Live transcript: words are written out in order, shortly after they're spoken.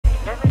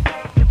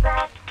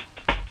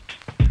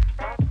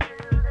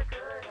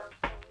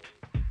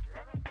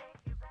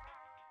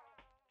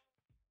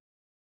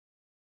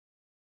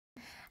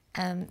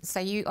So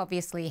you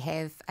obviously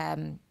have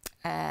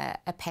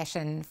a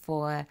passion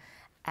for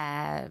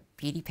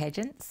beauty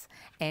pageants,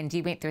 and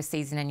you went through a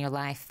season in your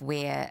life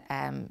where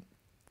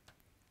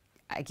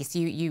I guess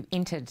you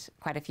entered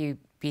quite a few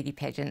beauty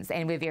pageants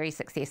and were very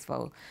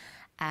successful.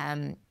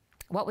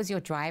 What was your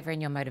driver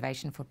and your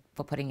motivation for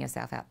putting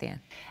yourself out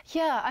there?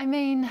 Yeah, I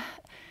mean,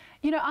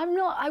 you know,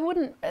 I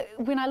wouldn't,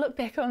 when I look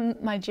back on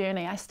my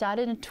journey, I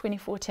started in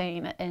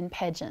 2014 in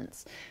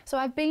pageants. So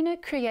I've been a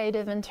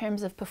creative in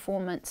terms of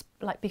performance,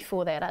 like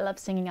before that. I love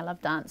singing, I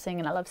love dancing,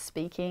 and I love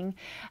speaking.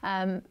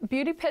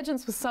 Beauty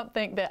pageants was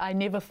something that I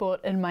never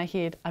thought in my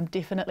head, I'm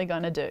definitely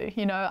going to do.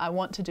 You know, I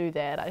want to do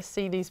that. I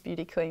see these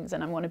beauty queens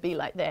and I want to be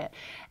like that.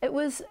 It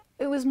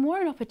was more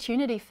an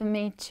opportunity for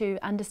me to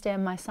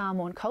understand my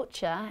Samoan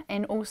culture,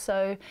 and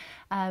also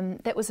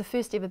that was the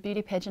first ever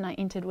beauty pageant I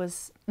entered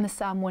was Miss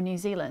Samoa New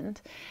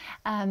Zealand,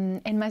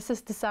 and my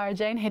sister Sarah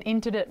Jane had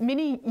entered it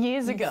many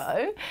years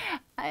ago,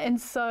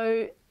 and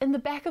so in the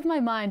back of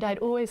my mind I'd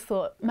always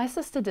thought my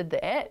sister did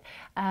that,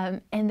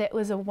 and that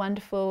was a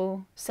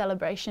wonderful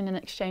celebration and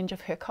exchange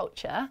of her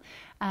culture,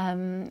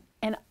 and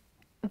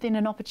then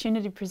an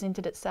opportunity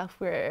presented itself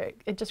where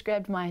it just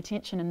grabbed my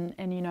attention,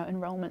 and you know,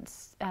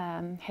 enrolments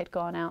had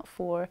gone out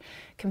for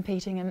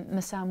competing in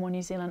Miss Samoa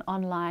New Zealand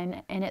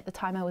online, and at the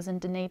time I was in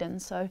Dunedin,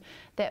 so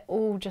that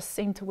all just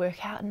seemed to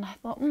work out, and I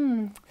thought,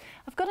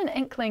 I've got an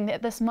inkling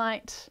that this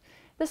might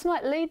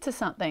lead to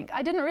something.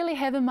 I didn't really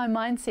have in my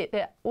mindset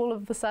that all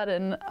of a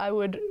sudden I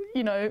would,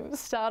 you know,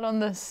 start on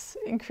this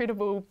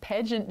incredible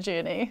pageant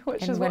journey,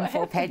 which is what happened.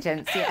 And win 4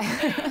 pageants, yeah.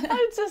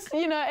 I just,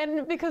 you know,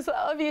 and because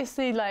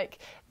obviously, like,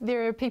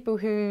 there are people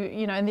who,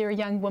 you know, and there are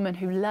young women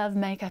who love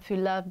makeup, who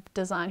love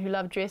design, who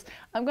love dress.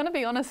 I'm going to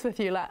be honest with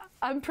you, like,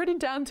 I'm pretty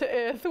down to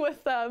earth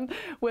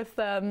with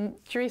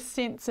dress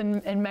sense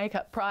and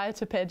makeup prior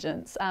to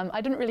pageants. I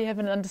didn't really have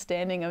an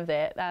understanding of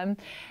that,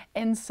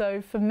 and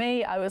so for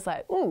me, I was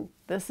like, ooh,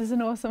 this is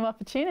an awesome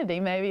opportunity.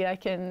 Maybe I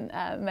can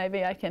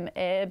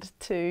add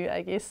to,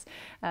 I guess,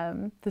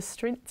 the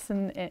strengths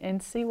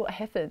and see what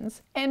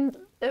happens. And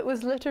it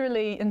was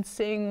literally in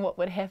seeing what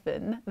would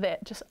happen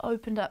that just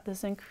opened up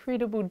this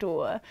incredible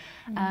door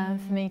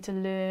for me to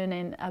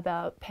learn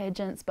about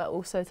pageants, but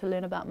also to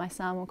learn about my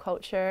Samoan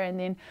culture, and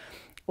then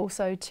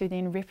also to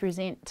then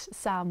represent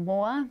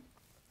Samoa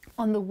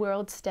on the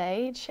world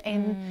stage,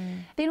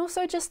 and then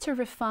also just to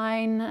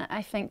refine,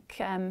 I think,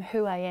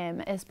 who I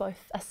am as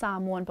both a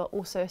Samoan but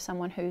also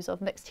someone who's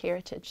of mixed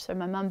heritage. So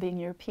my mum being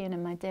European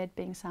and my dad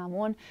being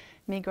Samoan,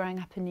 me growing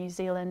up in New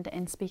Zealand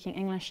and speaking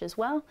English as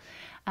well.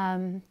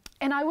 And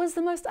I was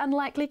the most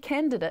unlikely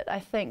candidate, I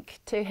think,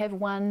 to have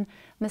won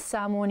Miss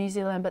Samoa New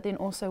Zealand, but then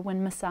also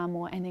win Miss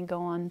Samoa and then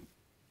go on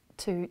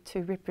to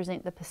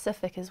represent the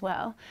Pacific as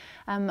well.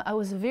 I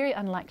was a very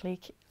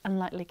unlikely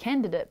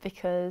candidate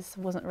because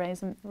I wasn't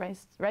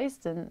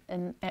raised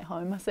in at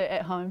home. I say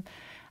at home,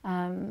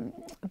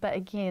 but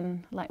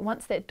again, like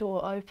once that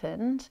door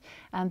opened,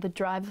 the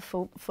driver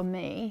for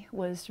me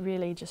was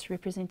really just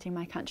representing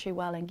my country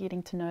well and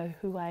getting to know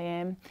who I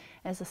am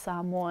as a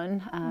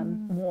Samoan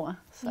more.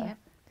 So.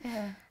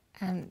 Yeah.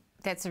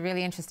 That's a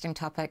really interesting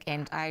topic,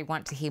 and I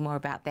want to hear more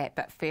about that.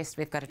 But first,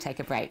 we've got to take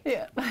a break.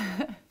 Yeah.